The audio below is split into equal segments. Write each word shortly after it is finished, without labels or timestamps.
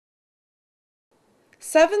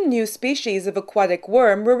7 new species of aquatic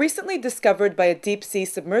worm were recently discovered by a deep-sea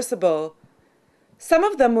submersible. Some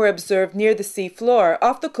of them were observed near the sea floor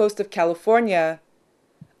off the coast of California.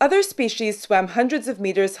 Other species swam hundreds of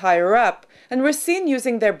meters higher up and were seen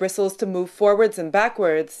using their bristles to move forwards and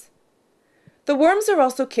backwards. The worms are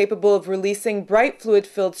also capable of releasing bright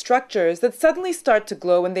fluid-filled structures that suddenly start to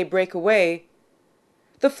glow when they break away.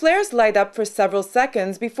 The flares light up for several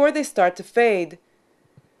seconds before they start to fade.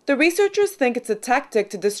 The researchers think it's a tactic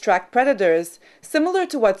to distract predators, similar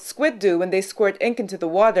to what squid do when they squirt ink into the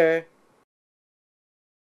water.